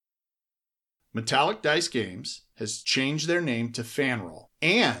Metallic Dice Games has changed their name to Fanroll.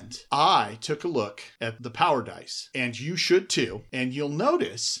 And I took a look at the Power Dice, and you should too. And you'll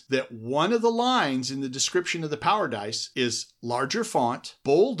notice that one of the lines in the description of the Power Dice is larger font,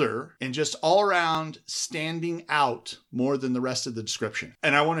 bolder, and just all around standing out more than the rest of the description.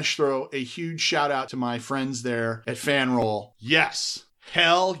 And I want to throw a huge shout out to my friends there at Fanroll. Yes.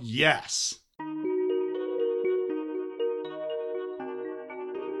 Hell yes.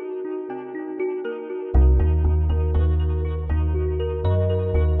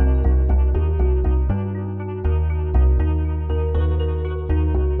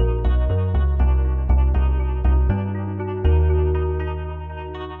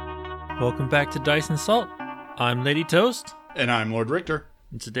 Welcome back to Dice and Salt. I'm Lady Toast. And I'm Lord Richter.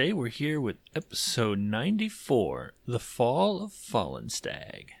 And today we're here with episode 94, The Fall of Fallen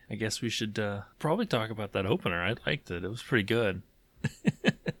Stag. I guess we should probably talk about that opener. I liked it. It was pretty good.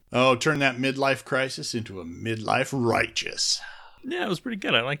 Oh, turn that midlife crisis into a midlife righteous. Yeah, it was pretty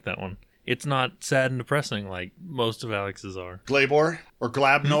good. I like that one. It's not sad and depressing like most of Alex's are. Glabor or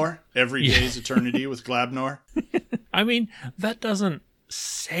Glabnor. Every day's eternity with Glabnor. I mean, that doesn't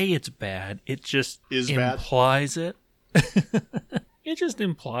say it's bad. It just implies it. It just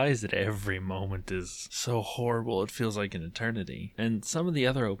implies that every moment is so horrible it feels like an eternity. And some of the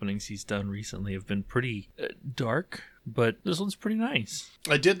other openings he's done recently have been pretty dark, but this one's pretty nice.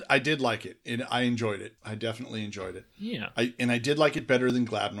 I did like it. I enjoyed it. I definitely enjoyed it. Yeah. I did like it better than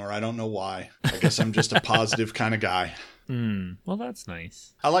Glabnor. I don't know why. I guess I'm just a positive kind of guy. Well, that's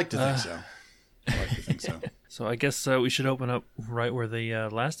nice. I like to think so. So I guess we should open up right where the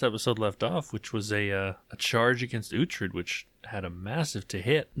last episode left off, which was a charge against Uhtred, which had a massive to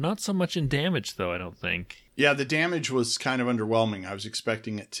hit. Not so much in damage, though, I don't think. Yeah, the damage was kind of underwhelming. I was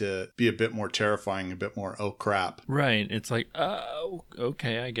expecting it to be a bit more terrifying, a bit more, oh, crap. Right. It's like, oh,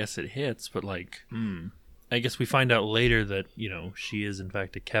 okay, I guess it hits, but like, I guess we find out later that, she is in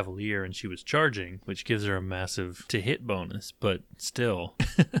fact a cavalier and she was charging, which gives her a massive to hit bonus, but still,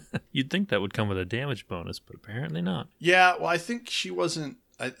 you'd think that would come with a damage bonus, but apparently not. Yeah, well, I think she wasn't,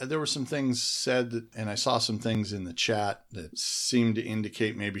 there were some things said, and I saw some things in the chat that seemed to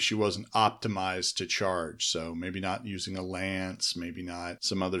indicate maybe she wasn't optimized to charge, so maybe not using a lance, maybe not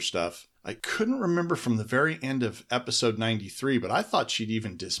some other stuff. I couldn't remember from the very end of episode 93, but I thought she'd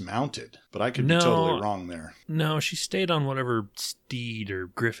even dismounted. But I could be totally wrong there. No, she stayed on whatever steed or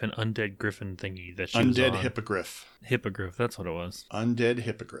griffin, undead griffin thingy that she was on. Undead hippogriff. Hippogriff, that's what it was. Undead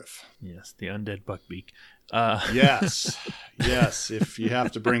hippogriff. Yes, the undead buckbeak. Yes. If you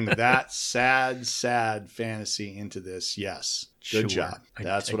have to bring that sad fantasy into this, yes. Good job.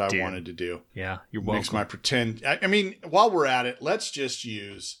 That's what I wanted to do. Yeah, you're welcome. Makes my pretend. I mean, while we're at it, let's just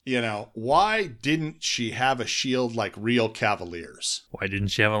use, why didn't she have a shield like real cavaliers? Why didn't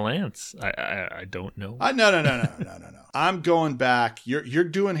she have a lance? I don't know. No. I'm going back. You're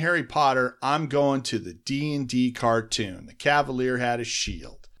doing Harry Potter. I'm going to the D&D cartoon. The cavalier had a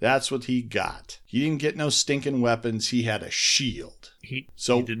shield. That's what he got. He didn't get no stinking weapons. He had a shield. He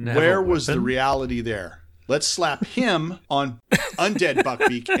didn't have where was the reality there? Let's slap him on Undead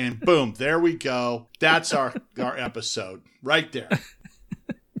Buckbeak, and boom, there we go. That's our episode right there.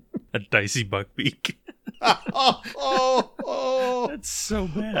 A dicey Buckbeak. oh. That's so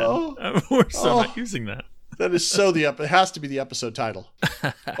bad. We're not using that. That is so it has to be the episode title.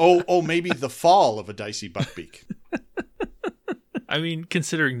 Maybe the fall of a dicey Buckbeak. I mean,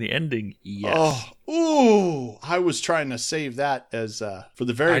 considering the ending, yes. I was trying to save that as for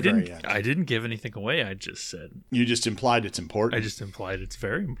the very end. I didn't give anything away. I just said. You just implied it's important. I just implied it's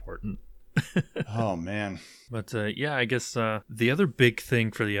very important. Oh, man. But I guess the other big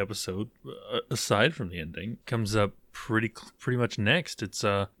thing for the episode, aside from the ending, comes up pretty much next. It's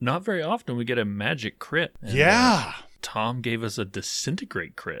not very often we get a magic crit. And, Tom gave us a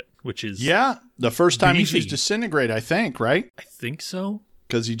disintegrate crit, which is the first time beefy. He's used disintegrate, I think, right? I think so.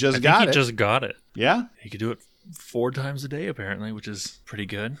 Because he just got it. Yeah. He could do it 4 times a day, apparently, which is pretty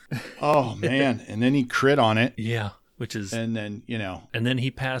good. Oh, man. And then he crit on it. Yeah, which is... And then, And then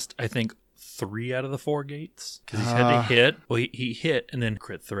he passed, I think, 3 out of the 4 gates. Because he's had to hit. Well, he hit and then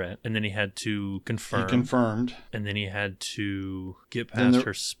crit threat. And then he had to confirm. He confirmed. And then he had to get past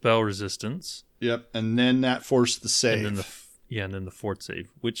her spell resistance. Yep. And then that forced the save. And then Yeah, and then the fort save,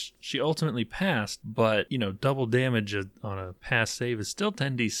 which she ultimately passed, but, double damage on a pass save is still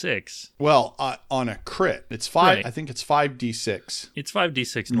 10d6. Well, on a crit, it's 5. Right. I think it's 5d6 It's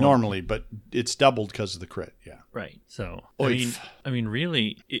 5d6 normally, but it's doubled because of the crit. Yeah. Right. So, Oif. I mean,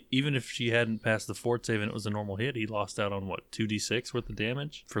 really, even if she hadn't passed the fort save and it was a normal hit, he lost out on what, 2d6 worth of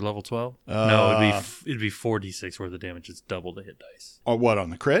damage for level 12? No, it'd be 4d6 worth of damage. It's double the hit dice. Or what, on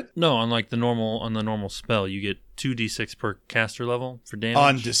the crit? No, on the normal spell, you get 2d6 per caster level for damage.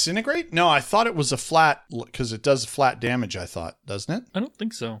 On disintegrate? No, I thought it was a flat, because it does flat damage, I thought, doesn't it? I don't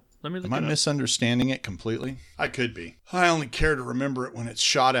think so. Let me look Am I it up. misunderstanding it completely? I could be. I only care to remember it when it's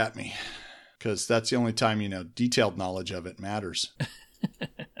shot at me, because that's the only time, detailed knowledge of it matters.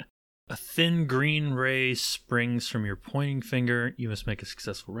 A thin green ray springs from your pointing finger. You must make a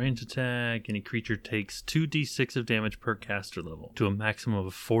successful range attack. Any creature takes 2d6 of damage per caster level to a maximum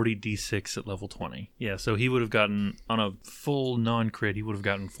of 40d6 at level 20. Yeah, so he would have gotten, on a full non-crit, he would have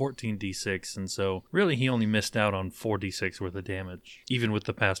gotten 14d6. And so really he only missed out on 4d6 worth of damage, even with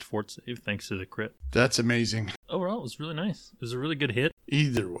the past fort save, thanks to the crit. That's amazing. Overall, it was really nice. It was a really good hit.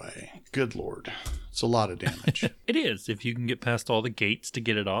 Either way, good Lord. It's a lot of damage. It is. If you can get past all the gates to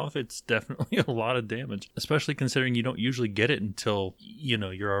get it off, it's definitely a lot of damage. Especially considering you don't usually get it until,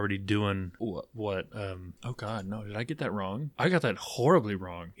 you're already doing what? Oh God, no, did I get that wrong? I got that horribly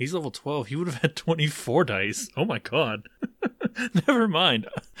wrong. He's level 12. He would have had 24 dice. Oh my God. Never mind.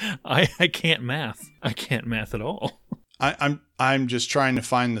 I can't math. I can't math at all. I'm just trying to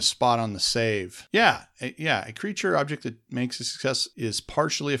find the spot on the save. Yeah. A creature object that makes a success is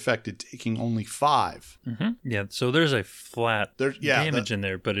partially affected, taking only 5. Mm-hmm. Yeah. So there's a flat damage in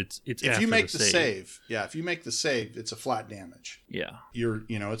there, but it's if after you make the save. if you make the save, it's a flat damage. Yeah.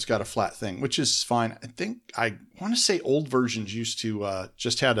 It's got a flat thing, which is fine. I want to say old versions used to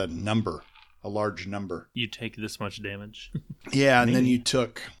just had a number. A large number. You take this much damage. Yeah, and then you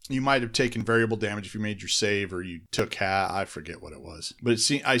might have taken variable damage if you made your save, or you took I forget what it was. But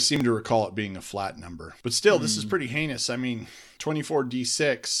I seem to recall it being a flat number. But still, this is pretty heinous. I mean,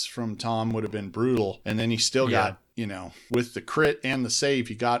 24d6 from Tom would have been brutal. And then he still got, with the crit and the save,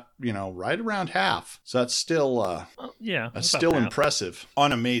 he got, right around half. So that's still, that's still impressive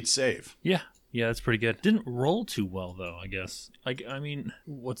on a made save. Yeah. Yeah, that's pretty good. Didn't roll too well, though, I guess. I mean,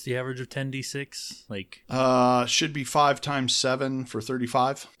 what's the average of 10d6? Should be 5 times 7 for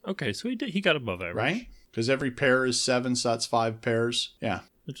 35. Okay, so he got above average. Right? Because every pair is 7, so that's 5 pairs. Yeah.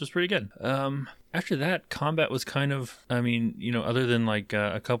 Which was pretty good. After that, combat was kind of, other than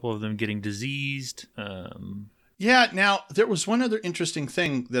a couple of them getting diseased. Yeah, now, there was one other interesting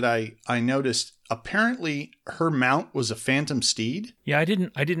thing that I noticed. Apparently, her mount was a phantom steed. Yeah, I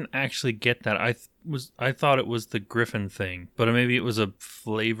didn't actually get that. I thought it was the griffin thing, but maybe it was a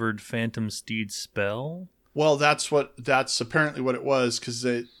flavored phantom steed spell. Well, that's apparently what it was, because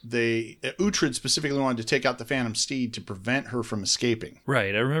Uhtred specifically wanted to take out the phantom steed to prevent her from escaping.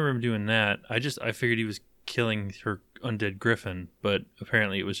 Right, I remember him doing that. I figured he was killing her undead griffin, but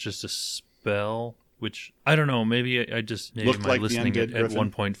apparently it was just a spell. Which, I don't know, maybe my listening at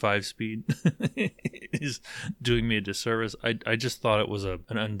 1.5 speed is doing me a disservice. I just thought it was an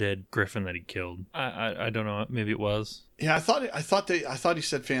undead griffin that he killed. I don't know, maybe it was. Yeah, I thought he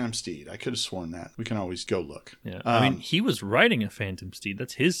said phantom steed. I could have sworn that. We can always go look. Yeah, I mean, he was riding a phantom steed.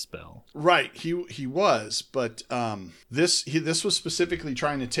 That's his spell. Right, he was, but this was specifically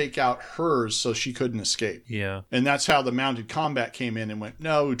trying to take out hers so she couldn't escape. Yeah, and that's how the mounted combat came in and went,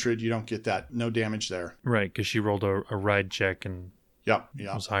 no, Uhtred, you don't get that. No damage there. Right, because she rolled a ride check and Yep.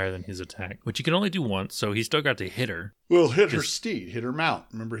 was higher than his attack, which he can only do once, so he still got to hit her. Well, hit her steed, hit her mount.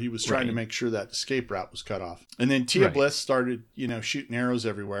 Remember, he was trying to make sure that escape route was cut off. And then Tia Bliss started, shooting arrows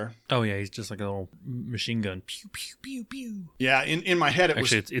everywhere. Oh, yeah, he's just like a little machine gun. Pew, pew, pew, pew. Yeah, in my head,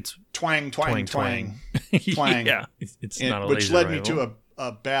 it's twang, twang, twang, twang. Twang. Yeah, it's not a laser which led rifle. me to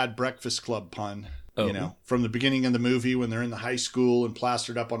a bad Breakfast Club pun. From the beginning of the movie when they're in the high school and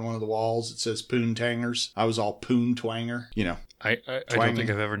plastered up on one of the walls, it says Poontangers. I was all Poon Twanger, I don't think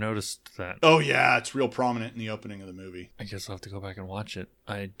I've ever noticed that. Oh, yeah, it's real prominent in the opening of the movie. I guess I'll have to go back and watch it.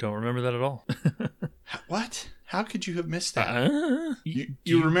 I don't remember that at all. What? How could you have missed that?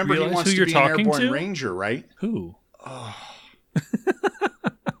 You remember he wants to be an airborne ranger, right? Who? Oh.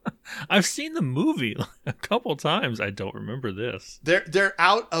 I've seen the movie a couple times. I don't remember this. They're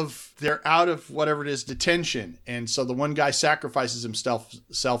out of whatever it is, detention, and so the one guy sacrifices himself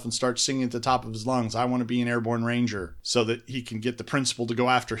and starts singing at the top of his lungs, "I want to be an airborne ranger," so that he can get the principal to go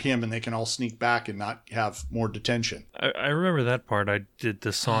after him, and they can all sneak back and not have more detention. I remember that part. I did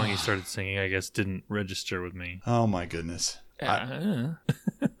the song he started singing. I guess didn't register with me. Oh my goodness.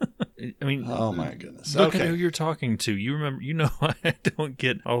 I mean, Oh my goodness. look at Okay. who you're talking to. You remember, I don't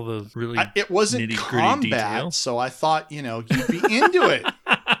get all the really It wasn't nitty-gritty combat, detail. so I thought, you'd be into it.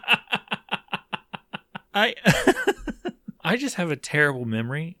 I I just have a terrible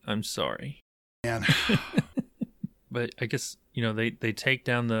memory. I'm sorry. Man. But I guess they take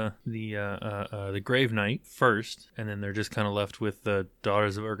down the Grave Knight first, and then they're just kind of left with the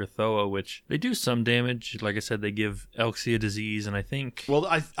Daughters of Urgathoa, which they do some damage. Like I said, they give Elxia disease, and I think Well,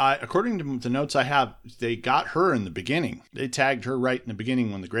 I according to the notes I have, they got her in the beginning. They tagged her right in the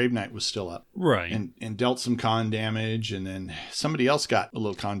beginning when the Grave Knight was still up, right. and dealt some con damage, and then somebody else got a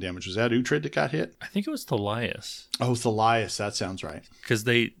little con damage. Was that Uhtred that got hit? I think it was Thalias, Oh, Thalias. That sounds right. because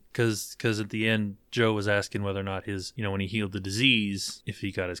at the end Joe was asking whether or not his when he healed the disease if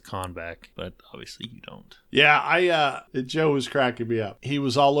he got his con back, but obviously you don't. Yeah, Joe was cracking me up. He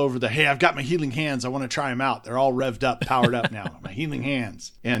was all over hey, I've got my healing hands. I want to try them out. They're all revved up, powered up now. My healing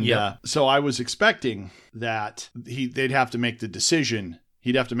hands. And Yep. So I was expecting that they'd have to make the decision.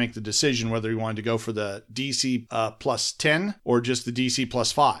 He'd have to make the decision whether he wanted to go for the DC plus 10 or just the DC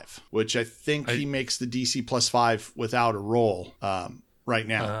plus 5, which I think he makes the DC plus 5 without a roll right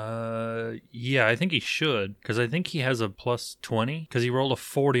now. Yeah, I think he should, because I think he has a plus 20, because he rolled a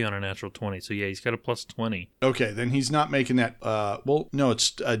 40 on a natural 20. So yeah, he's got a plus 20. Okay, then he's not making that. Well, no,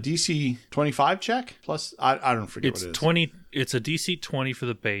 it's a DC 25 check plus. I don't forget It's what it is. 20. It's a DC 20 for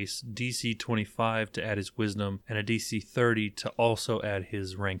the base, DC 25 to add his wisdom, and a DC 30 to also add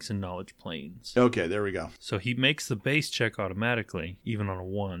his ranks and knowledge planes. Okay, there we go. So he makes the base check automatically, even on a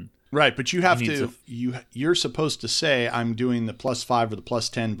 1. Right, but you have He needs to. You're supposed to say I'm doing the plus 5 or the plus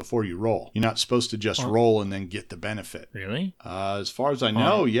 10 before you roll. You're not supposed to just roll and then get the benefit. Really? As far as I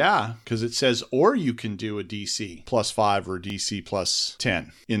know, yeah, because it says or you can do a DC plus 5 or DC plus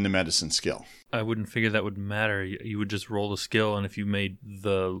 10 in the medicine skill. I wouldn't figure that would matter. You would just roll the skill, and if you made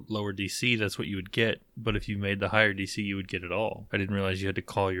the lower DC, that's what you would get. But if you made the higher DC, you would get it all. I didn't realize you had to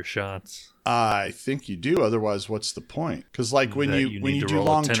call your shots. I think you do. Otherwise, what's the point? Because like when That you you when need you to do roll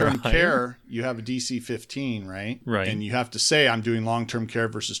a 10 or long-term higher? care, you have a DC 15, right? Right. And you have to say I'm doing long-term care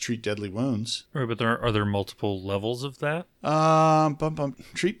versus treat deadly wounds. Right, but are there multiple levels of that?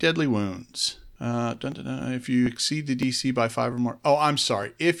 Treat deadly wounds. If you exceed the DC by 5 or more. Oh, I'm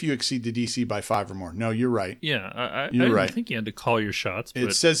sorry. If you exceed the DC by 5 or more. No, you're right. Yeah, I You're didn't right. think you had to call your shots. But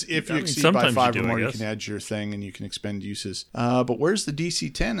It says if you I mean, exceed by sometimes 5 you or do, I more, you guess. can add your thing and you can expend uses. But where's the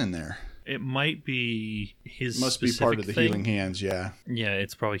DC 10 in there? It might be his Must be part of the specific thing. healing hands, yeah. Yeah,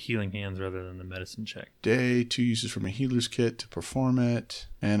 it's probably healing hands rather than the medicine check. Day, 2 uses from a healer's kit to perform it,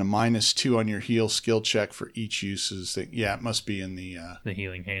 and a -2 on your heal skill check for each uses. Yeah, it must be in the The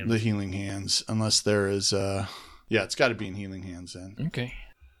healing hands. healing hands, unless there is yeah, it's got to be in healing hands then. Okay.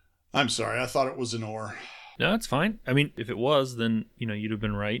 I'm sorry, I thought it was an or. No, it's fine. I mean, if it was, then, you'd have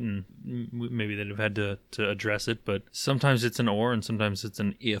been right, and maybe they'd have had to address it, but sometimes it's an or, and sometimes it's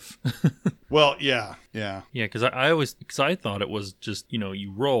an if. Well, yeah. Yeah, because I thought it was just,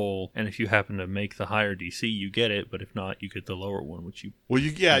 you roll, and if you happen to make the higher DC, you get it, but if not, you get the lower one, which you... Well,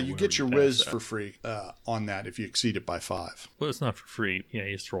 you get your pass whiz that. for free on that if you exceed it by 5. Well, it's not for free. Yeah,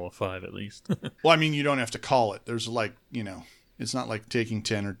 you have to roll a 5 at least. Well, I mean, you don't have to call it. There's it's not like taking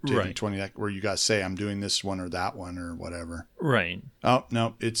 10 or taking Right. 20 where you guys say I'm doing this one or that one or whatever. Right. Oh,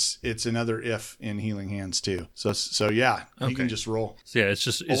 no, it's another if in healing hands too. So yeah, he Okay. can just roll. So yeah, it's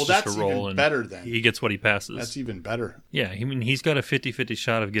just that's a roll, even and better then. he gets what he passes. That's even better. Yeah, I mean, he's got a 50-50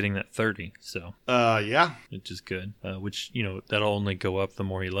 shot of getting that 30, so Yeah. which is good. Which, that'll only go up the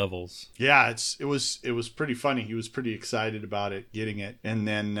more he levels. Yeah, it was pretty funny. He was pretty excited about it, getting it. And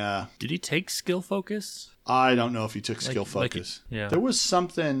then Did he take skill focus? I don't know if he took skill like focus. yeah. There was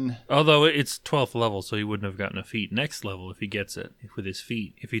something. Although it's 12th level, so he wouldn't have gotten a feat. Next level, if he gets it with his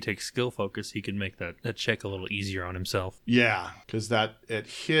feat, if he takes skill focus, he can make that check a little easier on himself. Yeah, because that at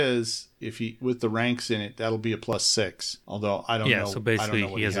his, if he with the ranks in it, that'll be a +6. Although I don't Yeah, know. so basically I don't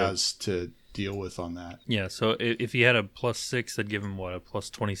know what he he has has to deal with on that. Yeah, so if he had a +6, that'd give him, a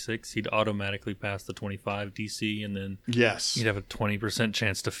 +26? He'd automatically pass the 25 DC, and then Yes. he'd have a 20%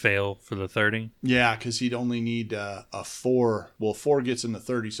 chance to fail for the 30. Yeah, because he'd only need a 4. Well, 4 gets him to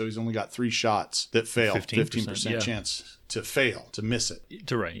 30, so he's only got 3 shots that fail. 15% yeah. chance to fail, to miss it.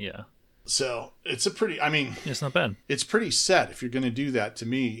 Yeah. So it's It's not bad. it's pretty set. If you're going to do that, to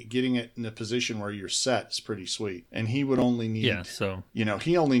me, getting it in a position where you're set is pretty sweet. And he would only need, Yeah, so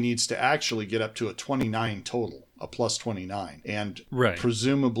he only needs to actually get up to a 29 total a plus 29. And Right.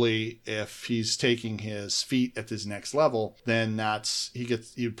 presumably, if he's taking his feat at his next level, then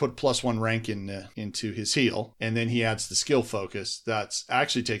you put plus 1 rank into his heal, and then he adds the skill focus. That's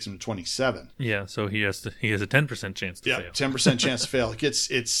actually takes him to 27. Yeah, so he has a 10% chance to fail. 10% chance to fail. It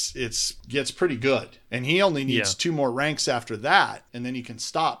gets pretty good. And he only needs 2 more ranks after that, and then he can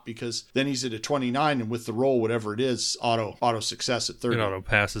stop, because then he's at a 29, and with the roll, whatever it is, auto success at 30. It auto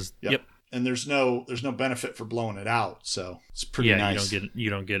passes. Yep. And there's no benefit for blowing it out, so it's pretty nice. You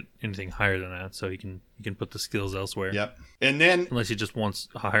don't get anything higher than that, so you can put the skills elsewhere. Yep. And then unless he just wants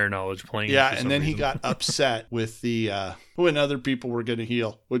a higher knowledge plane. Yeah, and then he got upset with the when other people were going to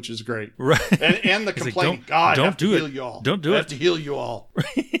heal, which is great. Right. And the complaining, like, God, don't I have to do heal it. you all. Don't do I it. have to heal you all.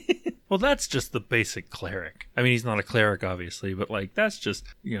 Well, that's just the basic cleric. I mean, he's not a cleric, obviously, but like that's just,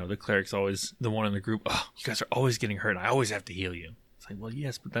 the cleric's always the one in the group. Oh, you guys are always getting hurt. I always have to heal you. It's like, well,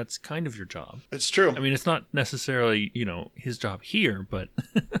 yes, but that's kind of your job. It's true. I mean, it's not necessarily, his job here, but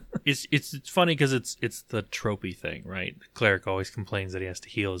it's funny because it's the tropey thing, right? The cleric always complains that he has to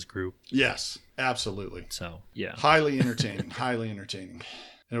heal his group. Yes, absolutely. So, yeah. Highly entertaining. Highly entertaining.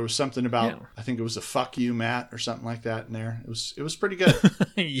 There was something about, I think it was a "fuck you, Matt" or something like that in there. It was pretty good.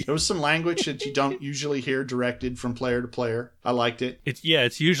 Yeah. There was some language that you don't usually hear directed from player to player. I liked it.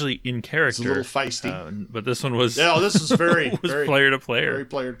 It's usually in character. It's a little feisty. But this one was... Yeah, this is very player to player. Very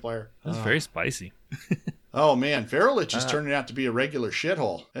player to player. It was very spicy. Oh, man. Ferulich is turning out to be a regular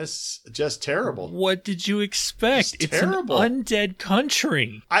shithole. It's just terrible. What did you expect? It's terrible. An undead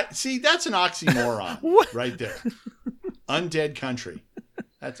country. See, that's an oxymoron right there. Undead country.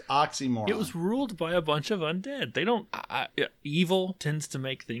 That's oxymoron. It was ruled by a bunch of undead. They don't... evil tends to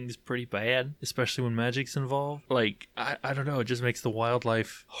make things pretty bad, especially when magic's involved. Like, I don't know, it just makes the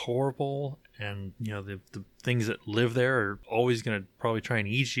wildlife horrible, and, the things that live there are always going to probably try and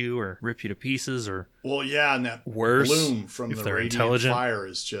eat you or rip you to pieces, or... Well, yeah, and that worse, bloom from if the they're radiant intelligent. fire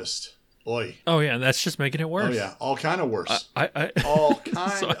is just... Oy. Oh, yeah, and that's just making it worse. Oh, yeah, all kind of worse. All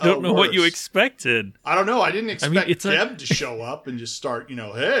kind so I don't know what you expected. I don't know. I didn't expect it's Geb to show up and just start,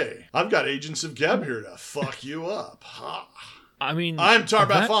 hey, I've got agents of Geb here to fuck you up. Ha. I mean... I'm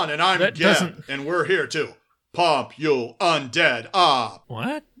Tarbafon, and I'm Geb, and we're here to pump you undead up.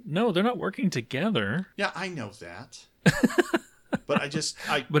 What? No, they're not working together. Yeah, I know that. But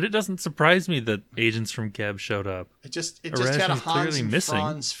But it doesn't surprise me that agents from Geb showed up. It just had a Hans and missing.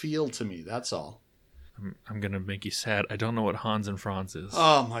 Franz feel to me. That's all. I'm gonna make you sad. I don't know what Hans and Franz is.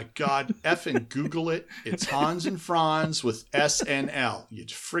 Oh my God! Effing Google it. It's Hans and Franz with SNL. You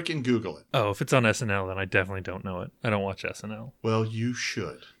freaking Google it. Oh, if it's on SNL, then I definitely don't know it. I don't watch SNL. Well, you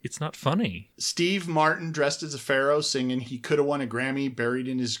should. It's not funny. Steve Martin dressed as a pharaoh singing "He Could Have Won a Grammy" buried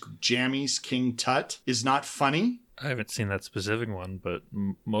in his jammies. King Tut is not funny. I haven't seen that specific one, but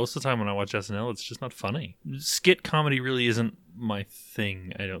most of the time when I watch SNL, it's just not funny. Skit comedy really isn't my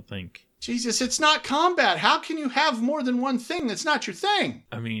thing, I don't think. Jesus, it's not combat. How can you have more than one thing that's not your thing?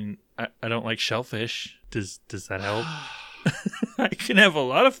 I mean, I don't like shellfish. Does that help? I can have a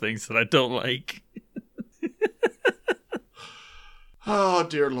lot of things that I don't like. Oh,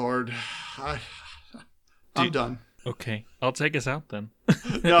 dear Lord. I'm done. Okay, I'll take us out then.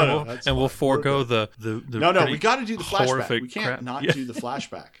 No, we'll forego the No, we got to do the flashback. We can't crap. not do the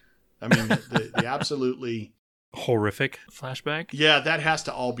flashback. I mean, the absolutely horrific flashback. Yeah, that has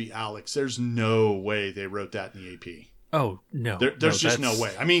to all be Alex. There's no way they wrote that in the AP. Oh, no. There's just no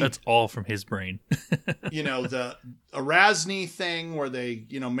way. I mean, that's all from his brain. The Erasne thing where they,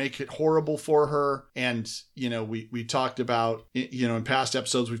 make it horrible for her. And, we talked about, in past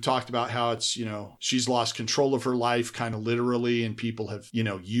episodes, we've talked about how it's, she's lost control of her life kind of literally. And people have,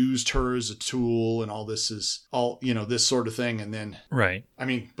 used her as a tool and all this is all, this sort of thing. And then. Right. I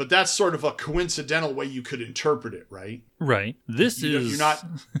mean, but that's sort of a coincidental way you could interpret it, right? Right. This is. You're not.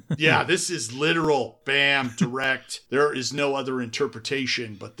 Yeah, this is literal. Bam, direct. There is no other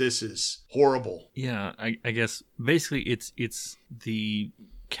interpretation, but this is horrible. Yeah, I guess basically it's the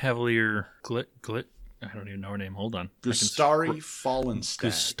Cavalier Glit. I don't even know her name. Hold on. Gustari Fallenstad.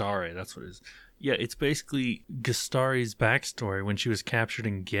 Gustari, that's what it is. Yeah, it's basically Gustari's backstory when she was captured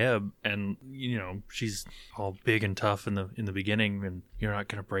in Geb, and she's all big and tough in the beginning, and you're not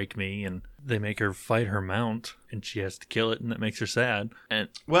gonna break me, and they make her fight her mount, and she has to kill it, and that makes her sad.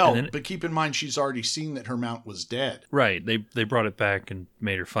 But keep in mind she's already seen that her mount was dead. Right, they brought it back and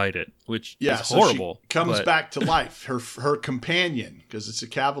made her fight it, which is so horrible. She comes back to life. Her companion, because it's a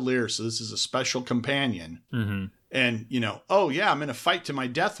Cavalier, so this is a special companion. Mm-hmm. And, oh yeah, I'm in a fight to my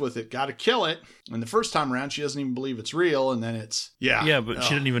death with it. Got to kill it. And the first time around, she doesn't even believe it's real. And then it's, Yeah, but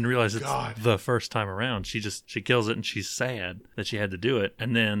she didn't even realize it's God. the first time around. She kills it and she's sad that she had to do it.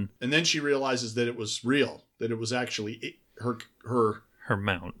 And then she realizes that it was real, that it was actually her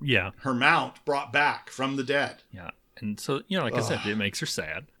mount. Yeah. Her mount brought back from the dead. Yeah. And so, like I said, it makes her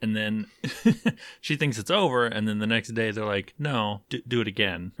sad. And then she thinks it's over. And then the next day they're like, no, do it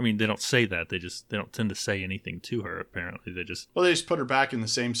again. I mean, they don't say that. They don't tend to say anything to her, apparently. They just put her back in the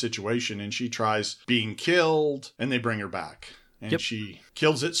same situation, and she tries being killed, and they bring her back. And she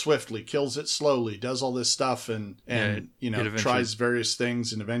kills it swiftly, kills it slowly, does all this stuff, and tries various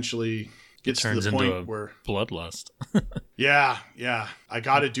things, and eventually gets to the point where bloodlust. Yeah. I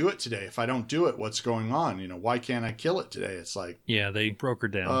got to do it today. If I don't do it, what's going on? Why can't I kill it today? It's like, yeah, they broke her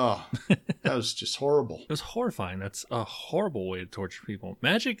down. Oh, that was just horrible. It was horrifying. That's a horrible way to torture people.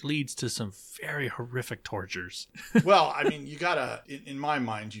 Magic leads to some very horrific tortures. Well, I mean, you gotta, in my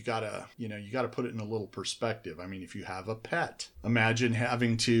mind, you gotta put it in a little perspective. I mean, if you have a pet, imagine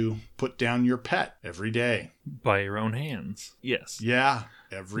having to put down your pet every day. By your own hands. Yes. Yeah.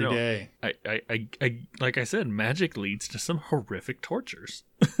 Every day. I like I said, magic leads to some horrific tortures.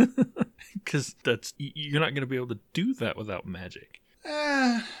 Because you're not going to be able to do that without magic.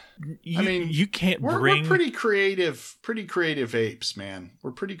 You can't bring. We're pretty creative apes, man.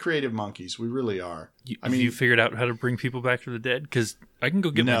 We're pretty creative monkeys. We really are. You figured out how to bring people back from the dead? Because I can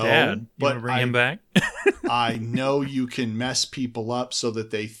go get my dad. You want to bring him back? I know you can mess people up so that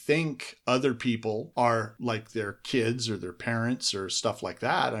they think other people are like their kids or their parents or stuff like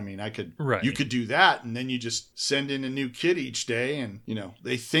that. I mean, you could do that, and then you just send in a new kid each day, and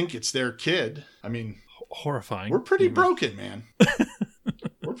they think it's their kid. I mean, horrifying. We're pretty broken, man.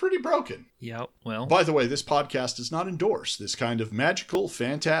 We're pretty broken. Yeah, well. By the way, this podcast does not endorse this kind of magical,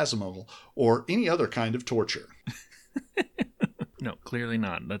 phantasmal, or any other kind of torture. No, clearly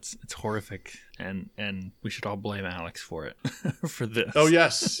not. It's horrific, and we should all blame Alex for it, for this. Oh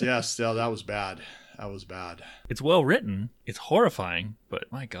yes, yeah, that was bad. That was bad. It's well written. It's horrifying,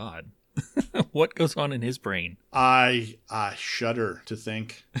 but my God, what goes on in his brain? I shudder to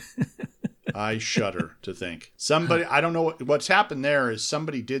think. I shudder to think. Somebody, I don't know what's happened there is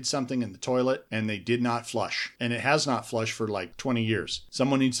somebody did something in the toilet and they did not flush. And it has not flushed for like 20 years.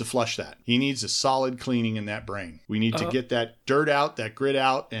 Someone needs to flush that. He needs a solid cleaning in that brain. We need to get that dirt out, that grit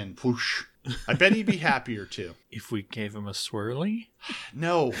out, and whoosh. I bet he'd be happier too. If we gave him a swirly?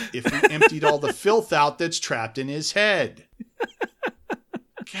 No, if we emptied all the filth out that's trapped in his head.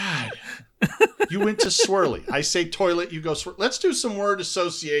 God. You went to swirly. I say toilet, you go swirly. Let's do some word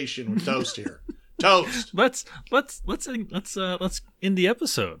association with Toast here. Toast. Let's end the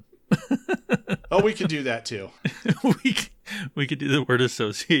episode. Oh, we could do that too. we could do the word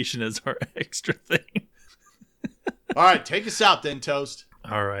association as our extra thing. All right, take us out then, Toast.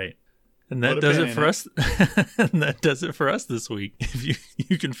 All right. And that does it for us. And that does it for us this week. If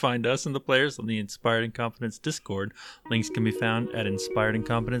you can find us and the players on the Inspired Incompetence Discord. Links can be found at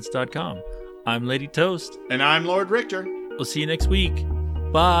inspiredincompetence.com. I'm Lady Toast. And I'm Lord Richter. We'll see you next week.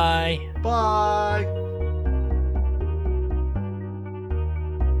 Bye. Bye.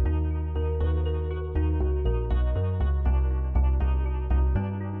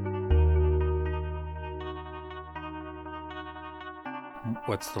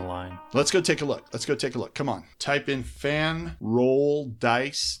 What's the line? Let's go take a look. Come on. Type in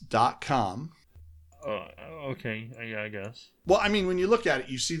fanrolldice.com. Okay. Yeah, I guess. Well, I mean, when you look at it,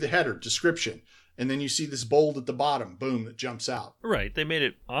 you see the header, description, and then you see this bold at the bottom, boom, that jumps out. Right. They made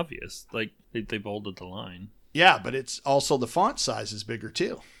it obvious. Like, they bolded the line. Yeah, but it's also the font size is bigger,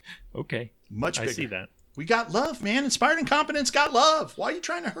 too. Okay. Much bigger. I see that. We got love, man. Inspired Incompetence got love. Why are you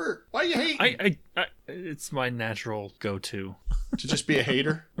trying to hurt? Why are you hating? It's my natural go-to. To just be a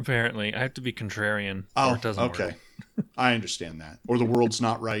hater? Apparently. I have to be contrarian. Oh, or it doesn't okay. work. I understand that. Or the world's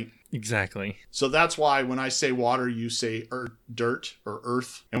not right. Exactly. So that's why when I say water, you say dirt or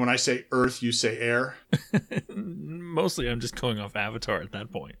earth. And when I say earth, you say air. Mostly I'm just going off Avatar at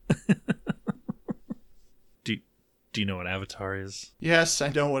that point. Do you know what Avatar is? Yes, I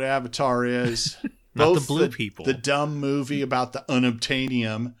know what Avatar is. Not Both the blue people. The dumb movie about the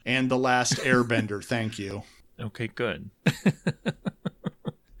unobtainium and The Last Airbender. Thank you. Okay, good.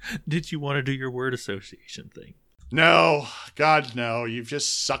 Did you want to do your word association thing? No, God, no. You've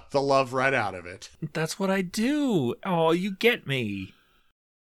just sucked the love right out of it. That's what I do. Oh, you get me.